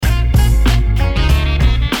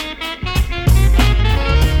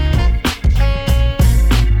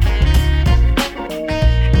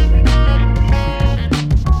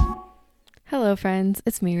friends,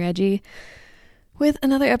 it's me, Reggie, with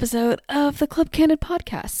another episode of the Club Candid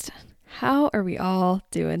podcast. How are we all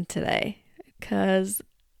doing today? Because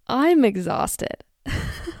I'm exhausted.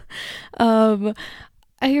 I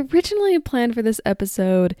originally planned for this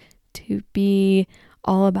episode to be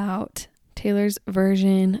all about Taylor's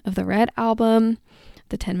version of the Red Album,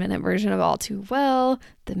 the 10-minute version of All Too Well,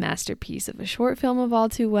 the masterpiece of a short film of All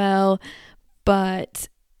Too Well, but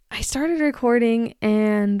I started recording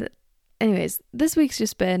and anyways, this week's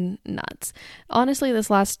just been nuts. Honestly,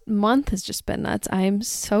 this last month has just been nuts. I'm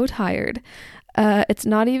so tired. It's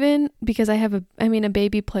not even because I have a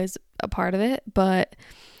baby plays a part of it, but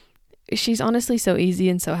she's honestly so easy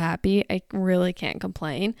and so happy. I really can't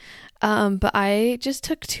complain. But I just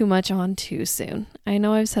took too much on too soon. I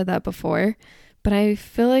know I've said that before, but I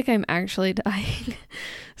feel like I'm actually dying.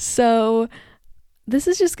 So this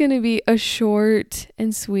is just going to be a short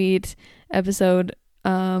and sweet episode.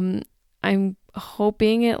 I'm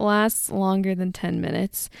hoping it lasts longer than 10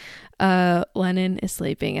 minutes. Lennon is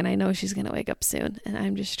sleeping and I know she's going to wake up soon, and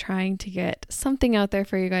I'm just trying to get something out there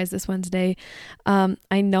for you guys this Wednesday.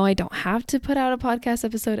 I know I don't have to put out a podcast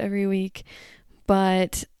episode every week,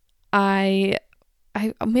 but I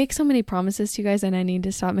make so many promises to you guys and I need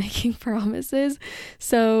to stop making promises.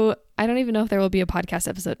 So I don't even know if there will be a podcast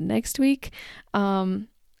episode next week.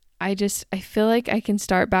 I feel like I can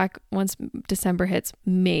start back once December hits,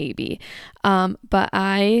 maybe. But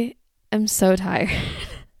I am so tired.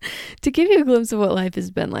 To give you a glimpse of what life has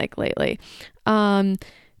been like lately.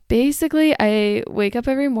 Basically, I wake up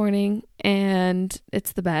every morning and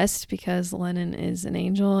it's the best because Lennon is an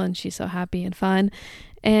angel and she's so happy and fun.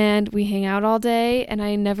 And we hang out all day and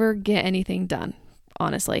I never get anything done,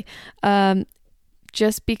 honestly.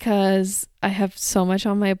 Just because I have so much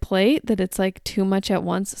on my plate that it's like too much at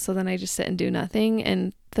once. So then I just sit and do nothing,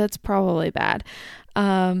 and that's probably bad.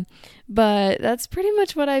 But that's pretty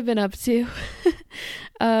much what I've been up to.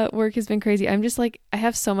 Work has been crazy. I'm just like, I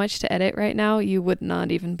have so much to edit right now. You would not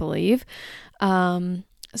even believe.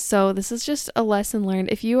 So this is just a lesson learned.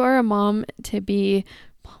 If you are a mom to be,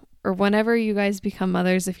 or whenever you guys become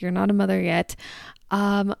mothers, if you're not a mother yet,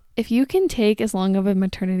 if you can take as long of a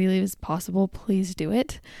maternity leave as possible, please do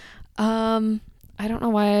it. I don't know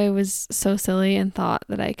why I was so silly and thought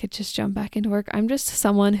that I could just jump back into work. I'm just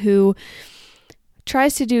someone who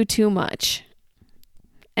tries to do too much.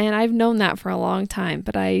 And I've known that for a long time,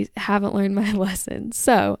 but I haven't learned my lesson.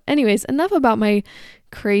 So anyways, enough about my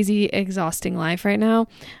crazy, exhausting life right now.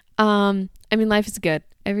 Life is good.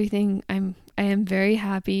 I am very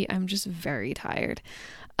happy. I'm just very tired.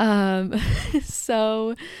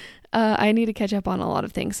 So I need to catch up on a lot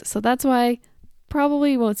of things. So that's why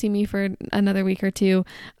probably won't see me for another week or two,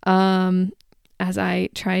 as I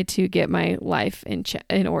try to get my life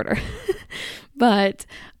in order. But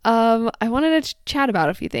I wanted to chat about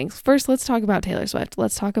a few things. First, let's talk about Taylor Swift.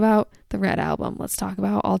 Let's talk about the Red Album. Let's talk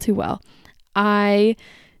about All Too Well.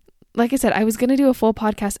 Like I said, I was going to do a full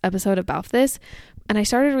podcast episode about this, and I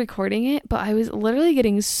started recording it, but I was literally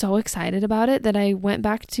getting so excited about it that I went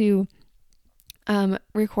back to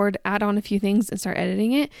add on a few things and start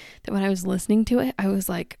editing it, that when I was listening to it, I was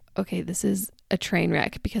like, okay, this is a train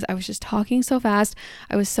wreck, because I was just talking so fast.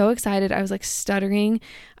 I was so excited. I was like stuttering.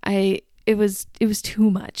 It was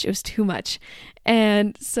too much. It was too much.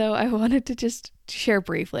 And so I wanted to just share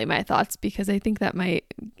briefly my thoughts, because I think that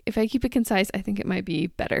if I keep it concise, I think it might be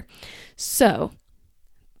better. So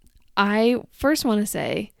I first want to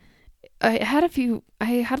say, my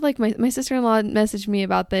sister-in-law messaged me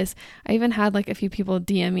about this. I even had like a few people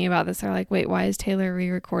DM me about this. They're like, wait, why is Taylor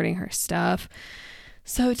re-recording her stuff?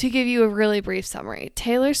 So to give you a really brief summary,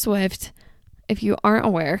 Taylor Swift, if you aren't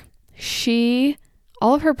aware,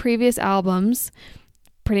 all of her previous albums,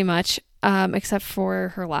 pretty much, except for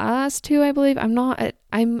her last two, I believe.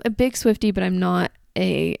 I'm a big Swiftie, but I'm not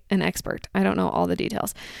an expert. I don't know all the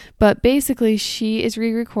details. But basically, she is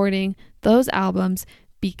re-recording those albums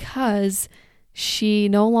because she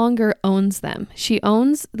no longer owns them. She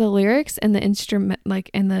owns the lyrics and the instrument,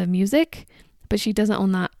 and the music, but she doesn't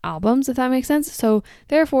own the albums, if that makes sense. So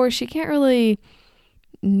therefore, she can't really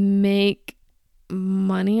make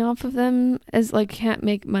money off of them,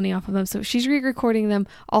 so she's re-recording them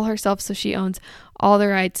all herself, so she owns all the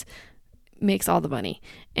rights, makes all the money.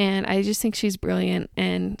 And I just think she's brilliant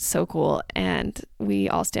and so cool, and we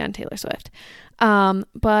all stand Taylor Swift.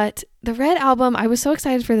 But the Red Album, I was so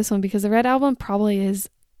excited for this one because the Red Album probably is,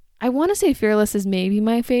 I want to say Fearless is maybe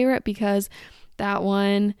my favorite, because that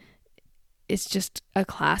one is just a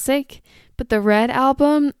classic. But the Red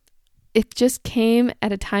Album, it just came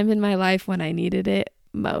at a time in my life when I needed it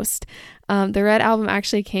most. The Red Album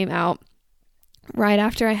actually came out right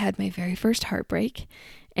after I had my very first heartbreak,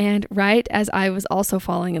 and right as I was also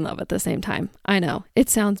falling in love at the same time. I know it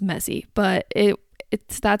sounds messy, but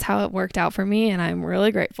that's how it worked out for me, and I'm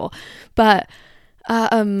really grateful. But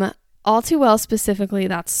All Too Well, specifically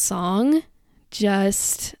that song,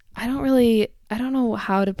 just I don't know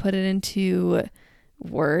how to put it into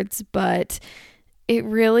words, but it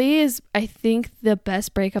really is, I think, the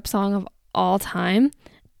best breakup song of all time.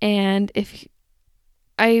 And if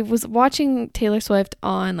I was watching Taylor Swift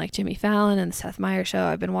on like Jimmy Fallon and the Seth Meyers show,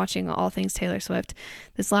 I've been watching all things Taylor Swift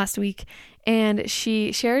this last week, and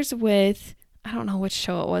she shares with, I don't know which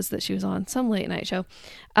show it was that she was on, some late night show.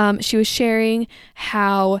 She was sharing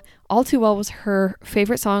how All Too Well was her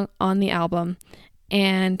favorite song on the album.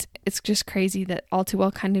 And it's just crazy that All Too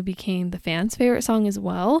Well kind of became the fans' favorite song as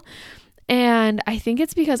well. And I think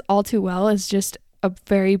it's because All Too Well is just a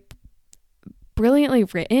very brilliantly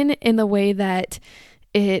written in the way that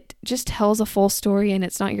it just tells a full story, and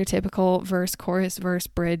it's not your typical verse, chorus,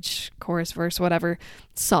 bridge, chorus, verse, whatever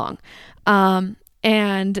song.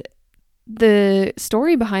 And the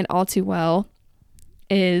story behind All Too Well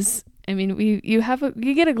is, I mean, you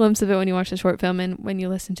get a glimpse of it when you watch the short film and when you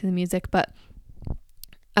listen to the music, but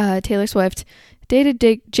Taylor Swift dated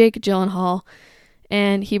Jake Gyllenhaal,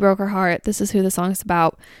 and he broke her heart. This is who the song's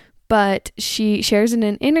about. But she shares in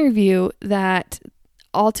an interview that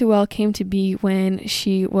All Too Well came to be when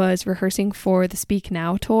she was rehearsing for the Speak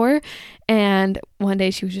Now tour, and one day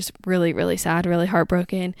she was just really, really sad, really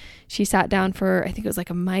heartbroken. She sat down for, I think it was like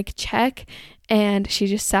a mic check, and she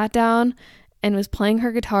just sat down and was playing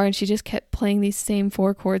her guitar, and she just kept playing these same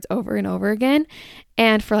 4 chords over and over again.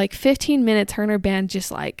 And for like 15 minutes, her and her band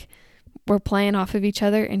just like were playing off of each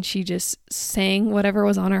other, and she just sang whatever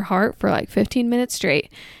was on her heart for like 15 minutes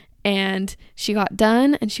straight. And she got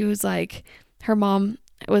done, and she was like, her mom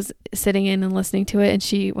was sitting in and listening to it, and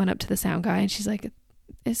she went up to the sound guy and she's like,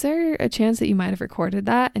 is there a chance that you might have recorded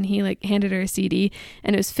that? And he like handed her a CD,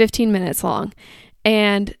 and it was 15 minutes long.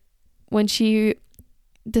 And when she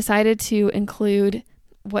decided to include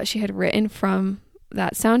what she had written from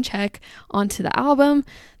that sound check onto the album,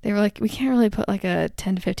 they were like, we can't really put like a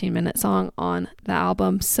 10 to 15 minute song on the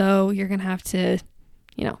album, so you're gonna have to,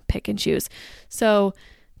 pick and choose. So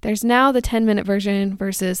there's now the 10-minute version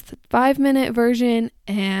versus the 5-minute version,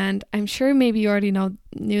 and I'm sure maybe you already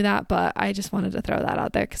knew that, but I just wanted to throw that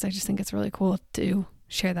out there because I just think it's really cool to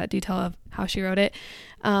share that detail of how she wrote it.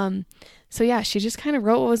 So yeah, she just kind of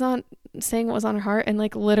wrote saying what was on her heart, and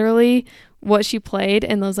like literally what she played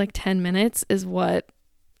in those like 10 minutes is what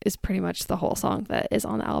is pretty much the whole song that is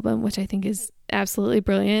on the album, which I think is absolutely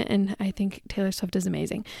brilliant, and I think Taylor Swift is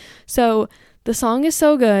amazing. So the song is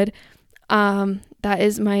so good. That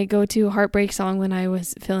is my go-to heartbreak song when I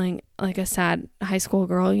was feeling like a sad high school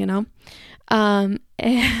girl, and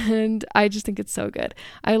I just think it's so good.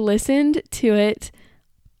 I listened to it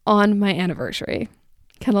on my anniversary.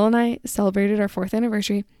 Kendall and I celebrated our 4th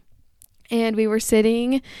anniversary, and we were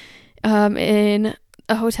sitting in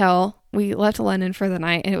a hotel. We left London for the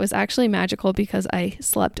night, and it was actually magical because I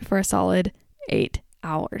slept for a solid 8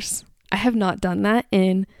 hours. I have not done that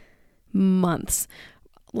in months.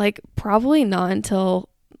 Like probably not until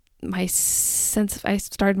since I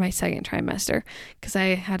started my 2nd trimester, because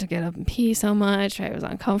I had to get up and pee so much. I was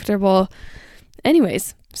uncomfortable.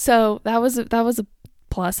 Anyways, so that was a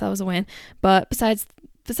plus. That was a win. But besides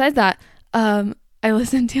that, I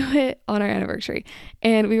listened to it on our anniversary,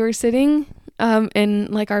 and we were sitting in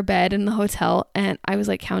like our bed in the hotel, and I was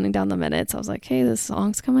like counting down the minutes. I was like, hey, this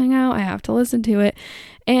song's coming out, I have to listen to it.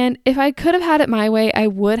 And if I could have had it my way, I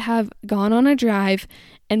would have gone on a drive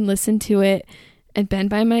and listened to it and been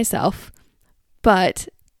by myself, but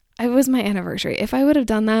it was my anniversary. If I would have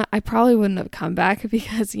done that, I probably wouldn't have come back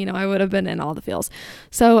because I would have been in all the feels.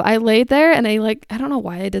 So I laid there, and I don't know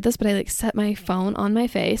why I did this, but I set my phone on my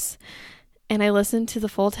face, and I listened to the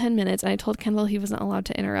full 10 minutes, and I told Kendall he wasn't allowed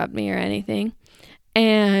to interrupt me or anything.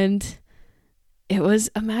 And it was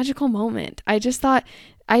a magical moment. I just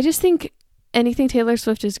think anything Taylor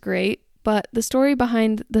Swift is great, but the story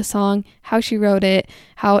behind the song, how she wrote it,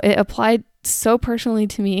 how it applied so personally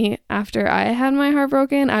to me after I had my heart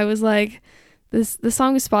broken, I was like, the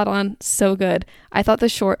song is spot on, so good. I thought the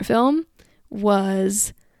short film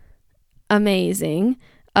was amazing.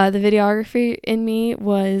 The videography in me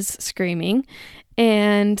was screaming,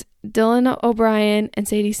 and Dylan O'Brien and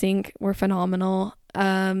Sadie Sink were phenomenal.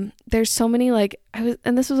 There's so many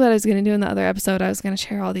and this was what I was going to do in the other episode. I was going to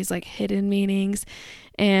share all these hidden meanings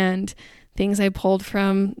and things I pulled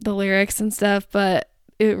from the lyrics and stuff, but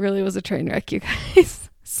it really was a train wreck, you guys.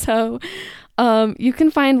 So, you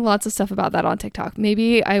can find lots of stuff about that on TikTok.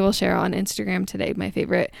 Maybe I will share on Instagram today my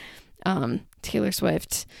favorite Taylor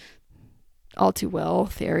Swift, All Too Well,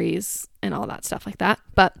 Theories, and all that stuff like that.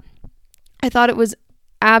 But I thought it was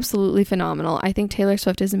absolutely phenomenal. I think Taylor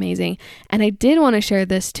Swift is amazing. And I did want to share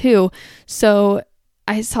this too. So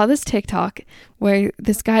I saw this TikTok where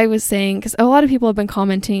this guy was saying, because a lot of people have been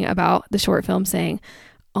commenting about the short film saying,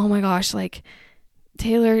 oh my gosh, like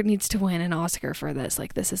Taylor needs to win an Oscar for this.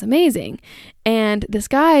 Like, this is amazing. And this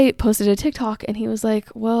guy posted a TikTok and he was like,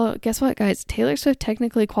 well, guess what, guys? Taylor Swift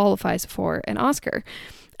technically qualifies for an Oscar.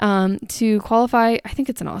 To qualify, I think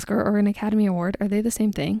it's an Oscar or an Academy Award. Are they the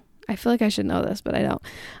same thing? I feel like I should know this, but I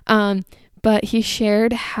don't. But he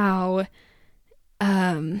shared how,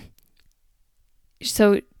 to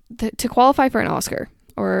qualify for an Oscar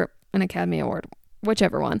or an Academy Award,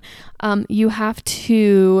 whichever one, you have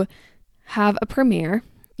to have a premiere.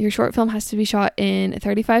 Your short film has to be shot in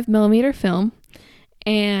 35 millimeter film,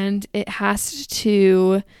 and it has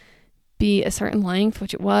to be a certain length,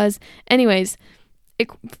 which it was. Anyways, it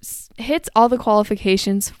hits all the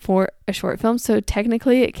qualifications for a short film, so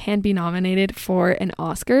technically it can be nominated for an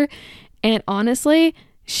Oscar. And honestly,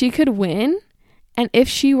 she could win, and if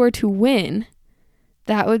she were to win,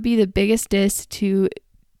 that would be the biggest diss to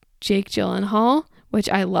Jake Gyllenhaal, which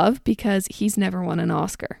I love because he's never won an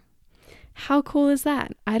Oscar. How cool is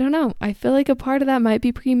that? I don't know. I feel like a part of that might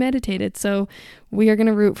be premeditated. So we are going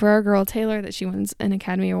to root for our girl Taylor that she wins an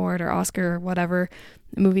Academy Award or Oscar or whatever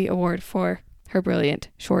movie award for her brilliant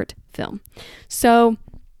short film. So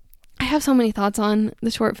I have so many thoughts on the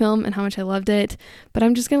short film and how much I loved it, but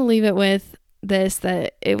I'm just going to leave it with this,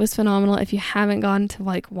 that it was phenomenal. If you haven't gone to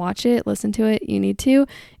like watch it, listen to it, you need to.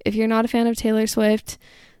 If you're not a fan of Taylor Swift,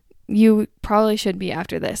 you probably should be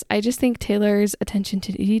after this. I just think Taylor's attention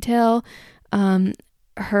to detail,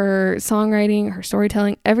 her songwriting, her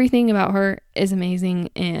storytelling, everything about her is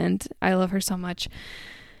amazing, and I love her so much.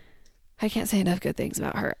 I can't say enough good things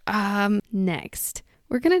about her. Next,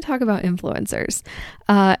 we're going to talk about influencers.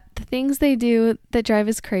 The things they do that drive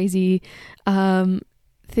us crazy,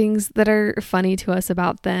 things that are funny to us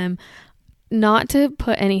about them. Not to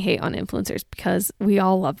put any hate on influencers, because we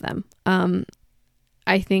all love them.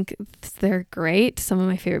 I think they're great. Some of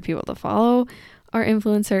my favorite people to follow are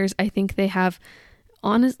influencers. I think they have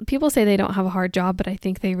people say they don't have a hard job, but I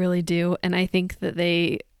think they really do. And I think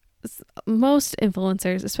that most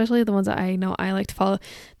influencers, especially the ones that I know I like to follow,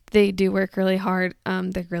 they do work really hard.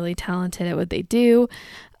 They're really talented at what they do.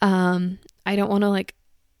 I don't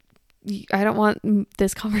want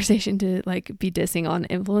this conversation to like be dissing on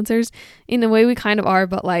influencers. In a way we kind of are,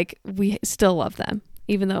 but like we still love them.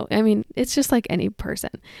 Even though, I mean, it's just like any person.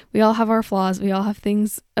 We all have our flaws. We all have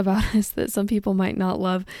things about us that some people might not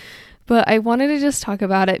love. But I wanted to just talk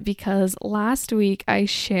about it because last week I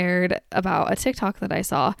shared about a TikTok that I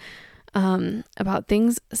saw about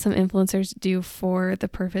things some influencers do for the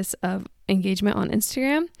purpose of engagement on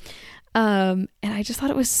Instagram. And I just thought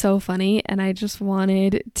it was so funny, and I just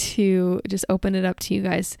wanted to just open it up to you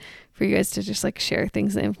guys, for you guys to just like share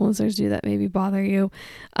things that influencers do that maybe bother you.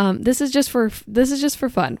 This is just for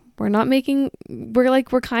fun. We're kind of making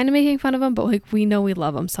fun of them, but like we know we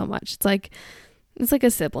love them so much. It's like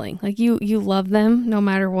a sibling. Like you love them no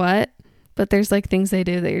matter what, but there's like things they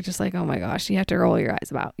do that you're just like, oh my gosh, you have to roll your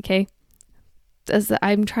eyes about. Okay.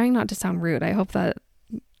 I'm trying not to sound rude. I hope that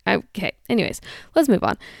okay. Anyways, let's move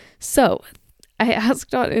on. So I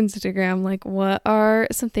asked on Instagram, like, what are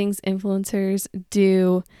some things influencers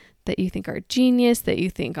do that you think are genius, that you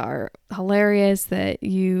think are hilarious, that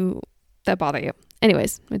bother you?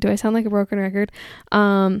 Anyways, do I sound like a broken record?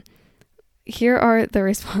 Here are the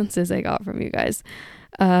responses I got from you guys.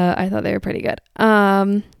 I thought they were pretty good.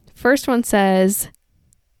 First one says,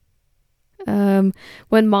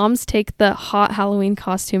 when moms take the hot Halloween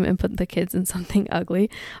costume and put the kids in something ugly.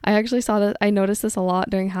 I actually saw that. I noticed this a lot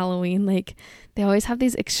during Halloween. Like they always have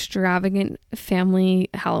these extravagant family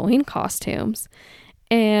Halloween costumes,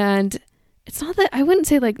 and it's not that, I wouldn't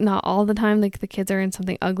say like not all the time like the kids are in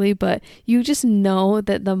something ugly, but you just know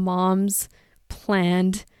that the moms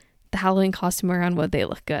planned the Halloween costume around what they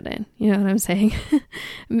look good in. You know what I'm saying?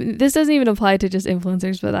 This doesn't even apply to just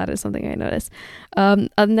influencers, but that is something I noticed. The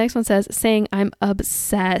next one says, saying I'm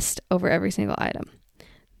obsessed over every single item.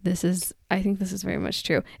 I think this is very much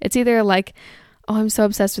true. It's either like, oh, I'm so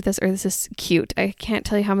obsessed with this, or this is cute. I can't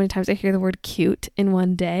tell you how many times I hear the word cute in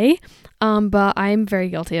one day. But I'm very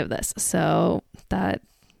guilty of this. So that,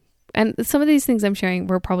 and some of these things I'm sharing,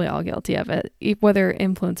 we're probably all guilty of it, whether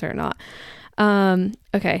influencer or not.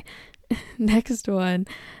 Okay. Next one.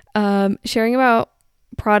 Sharing about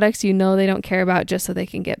products you know they don't care about just so they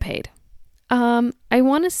can get paid. I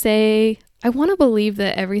want to believe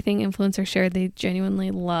that everything influencers share they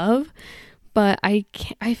genuinely love, But I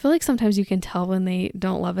feel like sometimes you can tell when they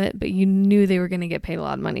don't love it, but you knew they were going to get paid a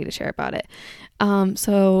lot of money to share about it.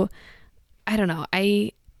 So I don't know.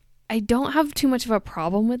 I don't have too much of a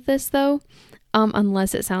problem with this though,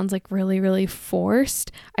 unless it sounds like really, really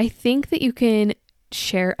forced. I think that you can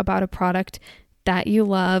share about a product that you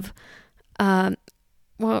love. Let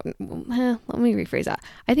me rephrase that.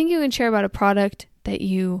 I think you can share about a product that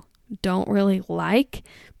you don't really like,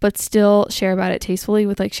 but still share about it tastefully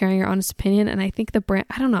with like sharing your honest opinion. And I think the brand,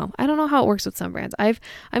 I don't know how it works with some brands. I've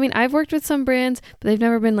worked with some brands, but they've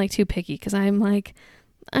never been like too picky because I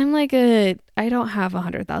don't have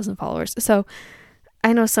 100,000 followers. So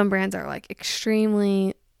I know some brands are like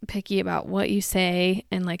extremely picky about what you say,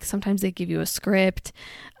 and like sometimes they give you a script.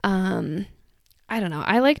 I don't know.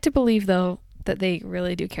 I like to believe though that they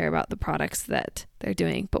really do care about the products that they're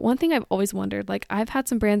doing. But one thing I've always wondered, like I've had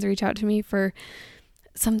some brands reach out to me for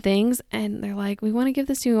some things and they're like, we want to give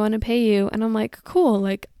this to you, we want to pay you. And I'm like, cool,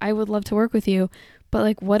 like I would love to work with you. But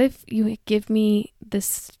like, what if you give me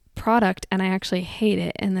this product and I actually hate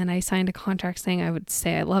it, and then I signed a contract saying I would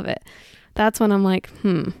say I love it? That's when I'm like, I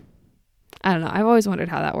don't know. I've always wondered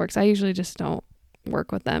how that works. I usually just don't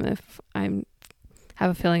work with them if I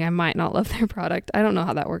have a feeling I might not love their product. I don't know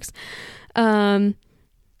how that works. A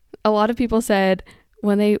lot of people said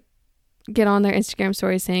when they get on their Instagram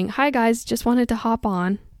stories saying, hi guys, just wanted to hop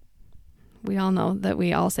on. We all know that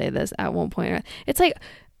we all say this at one point. It's like,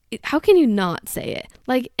 how can you not say it?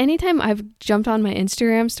 Like anytime I've jumped on my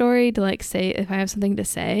Instagram story to like say if I have something to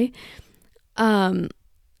say,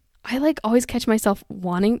 I like always catch myself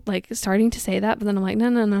starting to say that, but then I'm like,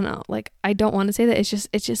 no. Like I don't want to say that. It's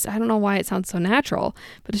just, I don't know why it sounds so natural,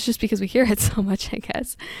 but it's just because we hear it so much, I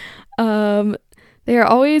guess. They are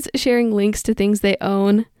always sharing links to things they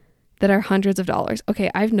own that are hundreds of dollars.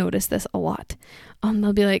 Okay, I've noticed this a lot.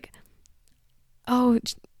 They'll be like, oh,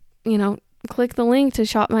 click the link to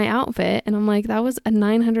shop my outfit. And I'm like, that was a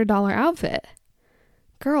 $900 outfit.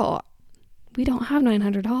 Girl, we don't have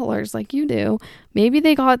 $900 like you do. Maybe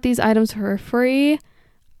they got these items for free.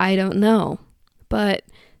 I don't know. But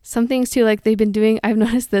some things too, like they've been doing, I've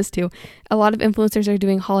noticed this too. A lot of influencers are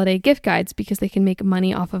doing holiday gift guides because they can make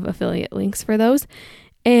money off of affiliate links for those.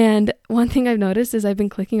 And one thing I've noticed is I've been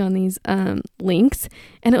clicking on these links,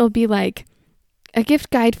 and it will be like a gift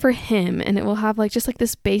guide for him, and it will have like just like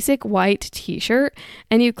this basic white t-shirt,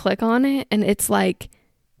 and you click on it and it's like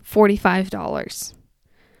 $45.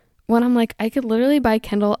 When I'm like, I could literally buy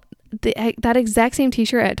Kendall that exact same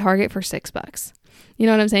t-shirt at Target for $6. You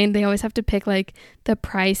know what I'm saying? They always have to pick like the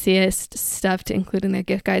priciest stuff to include in their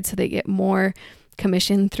gift guide so they get more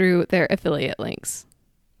commission through their affiliate links.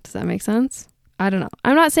 Does that make sense? I don't know.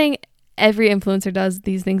 I'm not saying every influencer does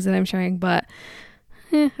these things that I'm sharing, but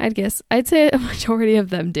I'd say a majority of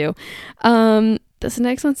them do. This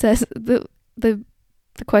next one says the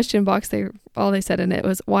question box, they said in it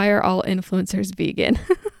was, why are all influencers vegan?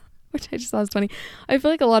 Which I just thought was funny. I feel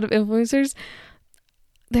like a lot of influencers,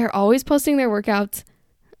 they're always posting their workouts,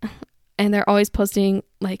 and they're always posting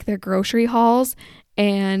like their grocery hauls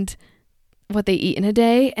and what they eat in a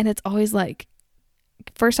day. And it's always like,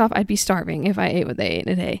 first off, I'd be starving if I ate what they ate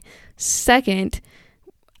in a day. Second,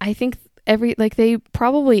 I think they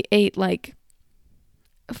probably ate like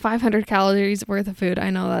 500 calories worth of food. I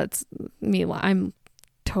know that's me. I'm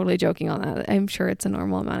totally joking on that. I'm sure it's a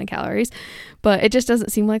normal amount of calories, but it just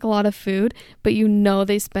doesn't seem like a lot of food. But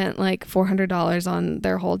they spent like $400 on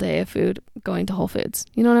their whole day of food going to Whole Foods.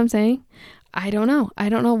 You know what I'm saying? I don't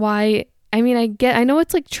know why. I mean, I know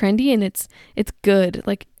it's like trendy and it's good.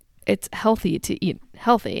 Like it's healthy to eat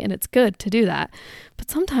healthy, and it's good to do that. But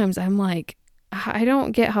sometimes I'm like, I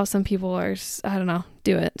don't get how some people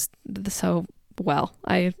do it so well.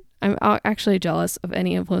 I'm actually jealous of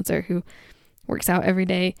any influencer who works out every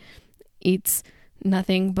day, eats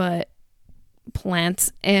nothing but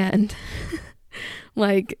plants, and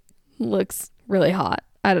like looks really hot.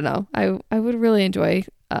 I don't know. I would really enjoy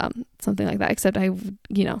something like that, except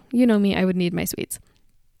you know me, I would need my sweets.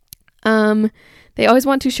 They always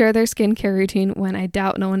want to share their skincare routine when I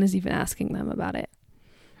doubt no one is even asking them about it.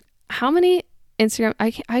 How many Instagram,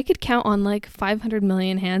 I could count on like 500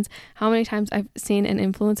 million hands how many times I've seen an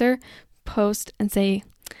influencer post and say,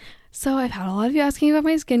 so I've had a lot of you asking about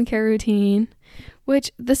my skincare routine,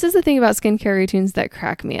 which this is the thing about skincare routines that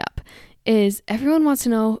crack me up, is everyone wants to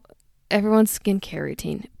know everyone's skincare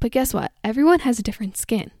routine. But guess what? Everyone has a different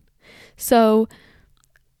skin. So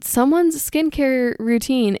someone's skincare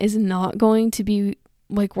routine is not going to be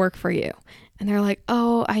like work for you. And they're like,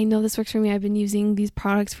 oh, I know this works for me. I've been using these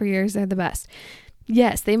products for years. They're the best.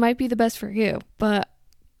 Yes, they might be the best for you. But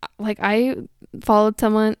like I followed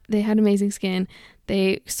someone, they had amazing skin.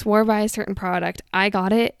 They swore by a certain product. I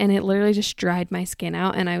got it and it literally just dried my skin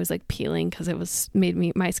out, and I was like peeling because it was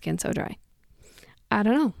made my skin so dry. I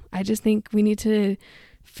don't know. I just think we need to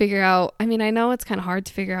figure out, I mean, I know it's kind of hard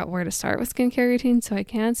to figure out where to start with skincare routines, so I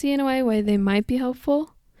can see in a way why they might be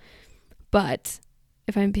helpful. But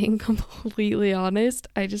if I'm being completely honest,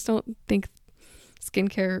 I just don't think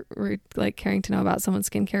skincare, like caring to know about someone's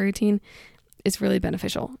skincare routine, is really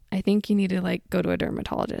beneficial. I think you need to like go to a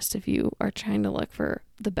dermatologist if you are trying to look for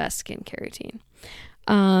the best skincare routine.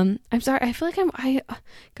 I'm sorry. I feel like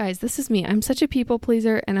guys, this is me. I'm such a people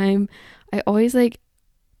pleaser, and I always like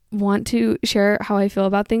want to share how I feel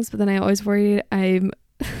about things, but then I always worry I'm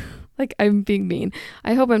like I'm being mean.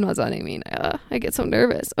 I hope I'm not sounding mean. I get so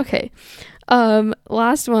nervous. Okay.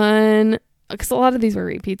 Last one, because a lot of these were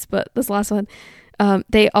repeats, but this last one,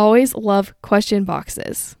 they always love question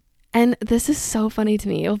boxes. And this is so funny to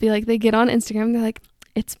me. It'll be like they get on Instagram and they're like,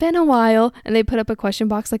 it's been a while, and they put up a question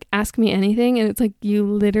box like, ask me anything, and it's like, you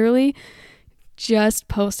literally just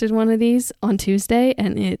posted one of these on Tuesday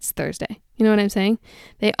and it's Thursday. You know what I'm saying?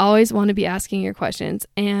 They always want to be asking your questions,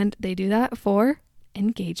 and they do that for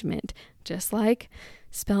engagement, just like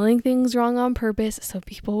spelling things wrong on purpose so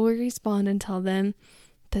people will respond and tell them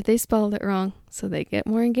that they spelled it wrong so they get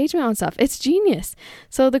more engagement on stuff. It's genius.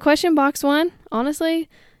 So the question box one, honestly,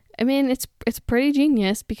 I mean, it's pretty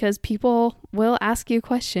genius because people will ask you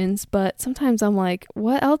questions, but sometimes I'm like,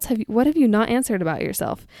 what have you not answered about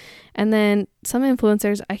yourself? And then some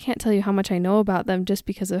influencers, I can't tell you how much I know about them just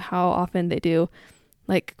because of how often they do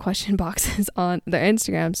like question boxes on their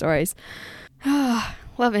Instagram stories.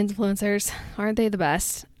 Love influencers. Aren't they the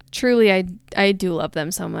best? Truly, I do love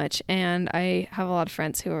them so much. And I have a lot of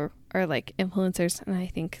friends who are like influencers, and I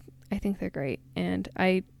think they're great. And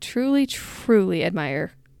I truly, truly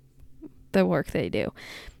admire the work they do.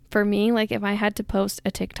 For me, like if I had to post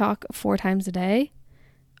a TikTok 4 times a day,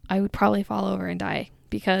 I would probably fall over and die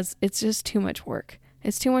because it's just too much work.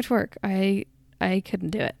 It's too much work. I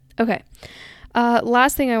couldn't do it. Okay.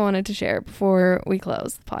 Last thing I wanted to share before we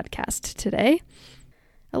close the podcast today,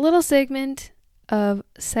 a little segment, wow,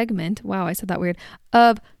 I said that weird,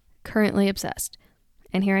 of Currently Obsessed.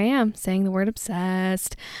 And here I am saying the word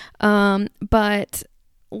obsessed. But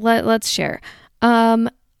let's share.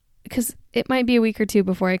 Because it might be a week or two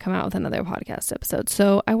before I come out with another podcast episode.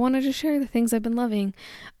 So I wanted to share the things I've been loving.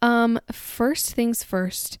 First things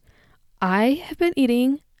first, I have been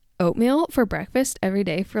eating oatmeal for breakfast every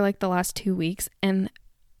day for like the last 2 weeks, and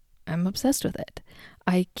I'm obsessed with it.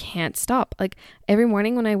 I can't stop. Like every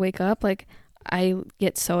morning when I wake up, like I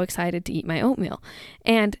get so excited to eat my oatmeal.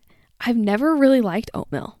 And I've never really liked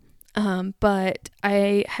oatmeal. But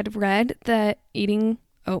I had read that eating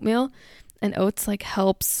oatmeal and oats like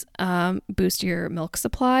helps boost your milk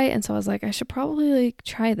supply. And so I was like, I should probably like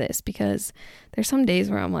try this, because there's some days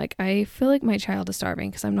where I'm like, I feel like my child is starving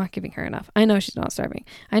because I'm not giving her enough. I know she's not starving.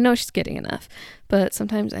 I know she's getting enough. But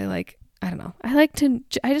sometimes I don't know. I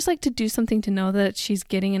just like to do something to know that she's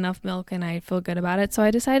getting enough milk and I feel good about it. So I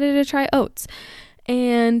decided to try oats.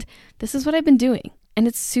 And this is what I've been doing. And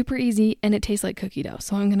it's super easy and it tastes like cookie dough.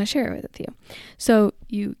 So I'm going to share it with you. So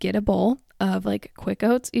you get a bowl of like quick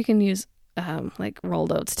oats. You can use like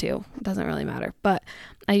rolled oats too. It doesn't really matter, but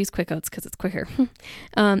I use quick oats because it's quicker.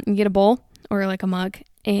 You get a bowl or like a mug,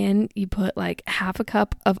 and you put like half a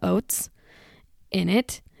cup of oats in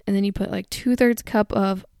it, and then you put like 2/3 cup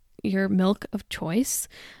of your milk of choice,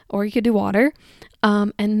 or you could do water,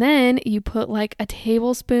 and then you put like a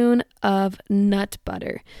tablespoon of nut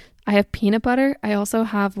butter. I have peanut butter. I also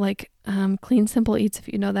have like Clean Simple Eats, if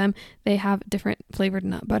you know them. They have different flavored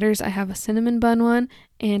nut butters. I have a cinnamon bun one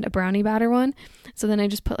and a brownie batter one. So then I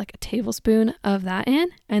just put like a tablespoon of that in,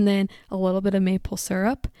 and then a little bit of maple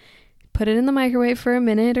syrup. Put it in the microwave for a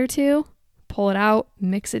minute or two, pull it out,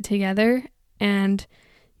 mix it together, and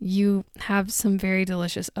you have some very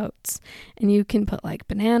delicious oats. And you can put like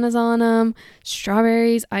bananas on them,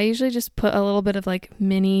 strawberries. I usually just put a little bit of like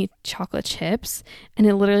mini chocolate chips, and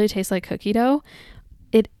it literally tastes like cookie dough.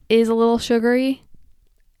 It is a little sugary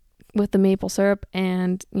with the maple syrup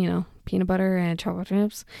and, peanut butter and chocolate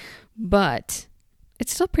chips, but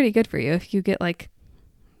it's still pretty good for you if you get like,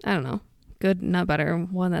 I don't know, good nut butter,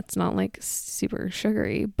 one that's not like super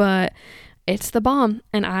sugary, but it's the bomb.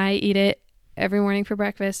 And I eat it every morning for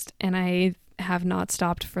breakfast, and I have not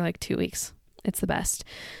stopped for like 2 weeks. It's the best.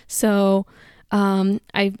 So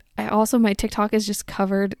I also, my TikTok is just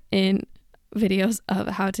covered in videos of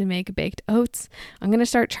how to make baked oats. I'm going to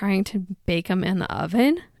start trying to bake them in the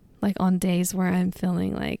oven, like on days where I'm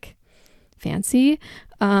feeling like fancy.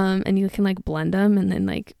 And you can like blend them and then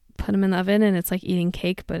like put them in the oven, and it's like eating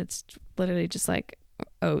cake, but it's literally just like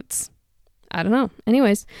oats. I don't know.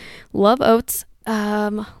 Anyways, love oats.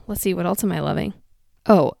 Let's see, what else am I loving?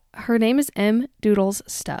 Oh, her name is M Doodles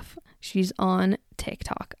Stuff. She's on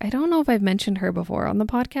TikTok. I don't know if I've mentioned her before on the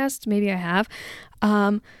podcast. Maybe I have.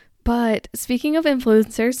 But speaking of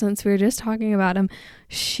influencers, since we were just talking about them,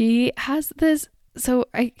 she has this. So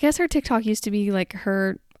I guess her TikTok used to be like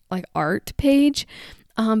her like art page.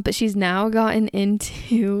 But she's now gotten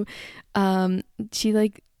into, she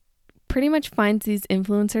like pretty much finds these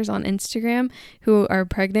influencers on Instagram who are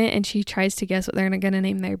pregnant, and she tries to guess what they're going to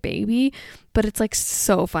name their baby, but it's like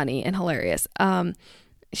so funny and hilarious.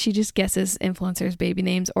 She just guesses influencers' baby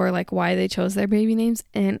names or like why they chose their baby names,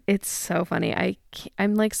 and it's so funny.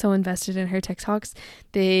 I'm like so invested in her TikToks.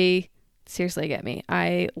 They seriously get me.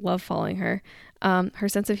 I love following her. Her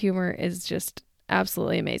sense of humor is just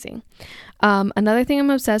absolutely amazing. Another thing I'm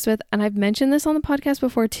obsessed with, and I've mentioned this on the podcast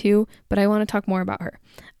before too, but I want to talk more about her.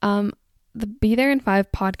 The Be There in 5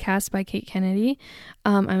 podcast by Kate Kennedy.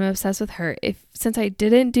 I'm obsessed with her. Since I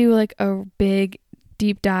didn't do like a big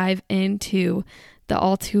deep dive into the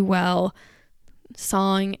All Too Well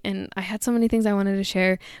song, and I had so many things I wanted to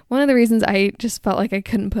share, one of the reasons I just felt like I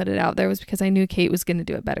couldn't put it out there was because I knew Kate was going to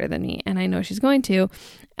do it better than me, and I know she's going to,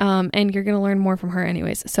 and you're going to learn more from her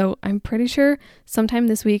anyways. So I'm pretty sure sometime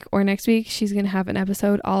this week or next week she's going to have an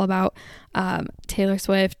episode all about Taylor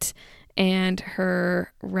Swift and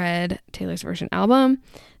her Red Taylor's Version album.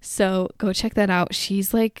 So go check that out.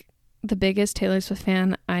 She's like the biggest Taylor Swift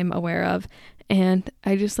fan I'm aware of, and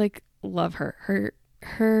I just like love her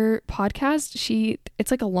podcast.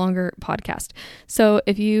 It's like a longer podcast. So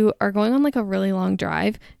if you are going on like a really long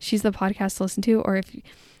drive, she's the podcast to listen to. Or if you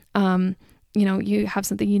have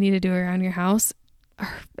something you need to do around your house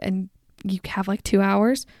and you have like 2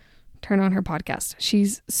 hours, turn on her podcast.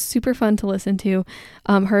 She's super fun to listen to.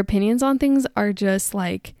 Her opinions on things are just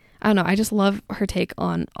like, I don't know, I just love her take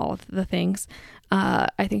on all of the things.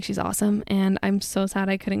 I think she's awesome, and I'm so sad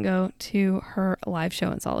I couldn't go to her live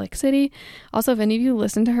show in Salt Lake City. Also, if any of you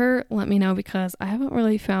listen to her, let me know, because I haven't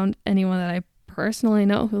really found anyone that I personally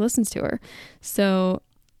know who listens to her. So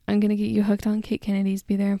I'm going to get you hooked on Kate Kennedy's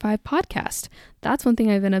Be There in 5 podcast. That's one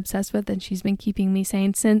thing I've been obsessed with, and she's been keeping me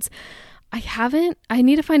sane since I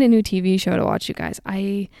need to find a new TV show to watch, you guys.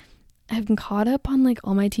 I've been caught up on like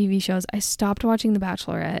all my TV shows. I stopped watching The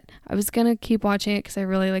Bachelorette. I was going to keep watching it because I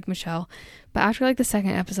really like Michelle. But after like the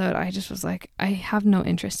second episode, I just was like, I have no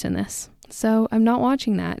interest in this. So I'm not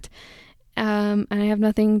watching that. And I have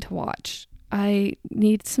nothing to watch. I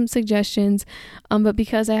need some suggestions. But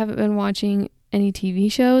because I haven't been watching any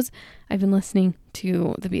TV shows, I've been listening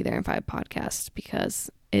to the Be There in 5 podcast because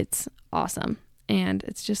it's awesome. And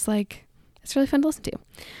it's just like, it's really fun to listen to.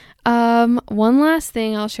 One last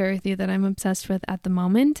thing I'll share with you that I'm obsessed with at the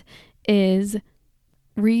moment is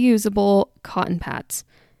reusable cotton pads.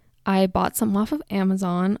 I bought some off of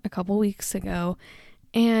Amazon a couple weeks ago,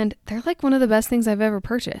 and they're like one of the best things I've ever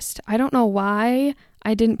purchased. I don't know why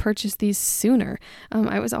I didn't purchase these sooner.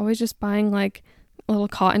 I was always just buying like little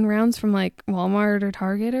cotton rounds from like Walmart or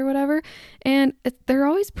Target or whatever, and they're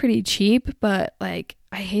always pretty cheap, but like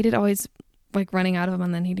I hated always like running out of them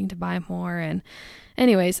and then needing to buy more. And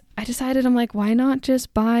anyways, I decided, I'm like, why not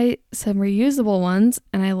just buy some reusable ones?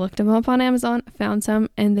 And I looked them up on Amazon, found some,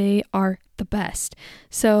 and they are the best.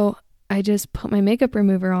 So I just put my makeup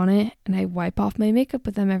remover on it and I wipe off my makeup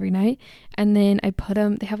with them every night. And then I put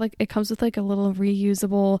them, they have like, it comes with like a little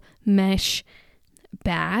reusable mesh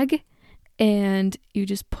bag, and you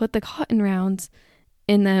just put the cotton rounds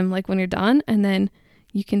in them like when you're done, and then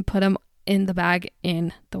you can put them in the bag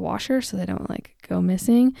in the washer so they don't like go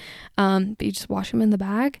missing. But you just wash them in the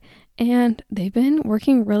bag, and they've been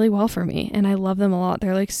working really well for me, and I love them a lot.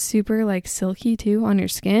 They're like super like silky too on your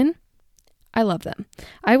skin. I love them.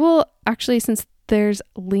 I will actually, since there's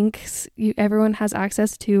links, everyone has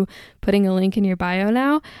access to putting a link in your bio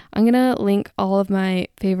now, I'm gonna link all of my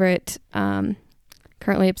favorite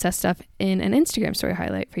currently obsessed stuff in an Instagram story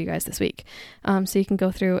highlight for you guys this week. So you can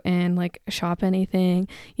go through and like shop anything,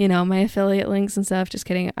 my affiliate links and stuff. Just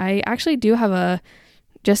kidding. I actually do have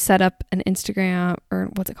just set up an Instagram, or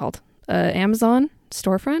what's it called? Amazon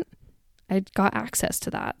storefront. I got access to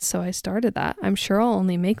that. So I started that. I'm sure I'll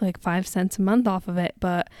only make like 5 cents a month off of it,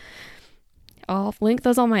 but I'll link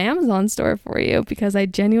those on my Amazon store for you because I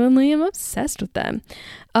genuinely am obsessed with them.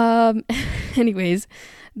 Anyways,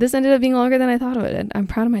 this ended up being longer than I thought it would. I'm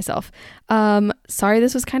proud of myself. Sorry,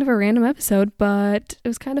 this was kind of a random episode, but it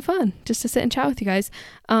was kind of fun just to sit and chat with you guys.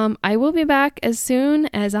 I will be back as soon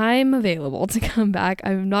as I'm available to come back.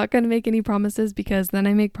 I'm not going to make any promises because then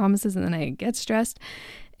I make promises and then I get stressed.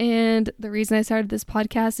 And the reason I started this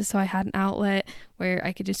podcast is so I had an outlet where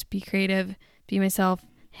I could just be creative, be myself,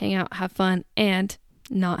 hang out, have fun, and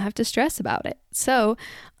not have to stress about it. So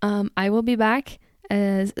I will be back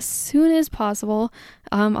as soon as possible.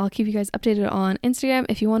 I'll keep you guys updated on Instagram.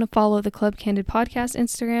 If you want to follow the Club Candid Podcast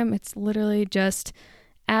Instagram, it's literally just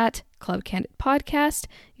at Club Candid Podcast.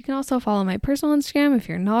 You can also follow my personal Instagram if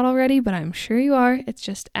you're not already, but I'm sure you are. It's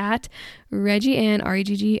just at ReggieAnn,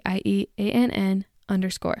 ReggieAnn_.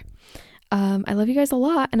 I love you guys a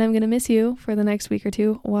lot, and I'm going to miss you for the next week or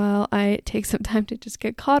two while I take some time to just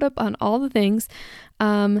get caught up on all the things.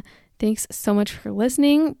 Thanks so much for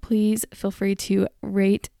listening. Please feel free to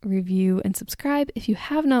rate, review, and subscribe if you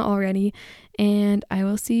have not already, and I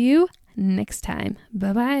will see you next time.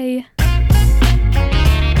 Bye-bye.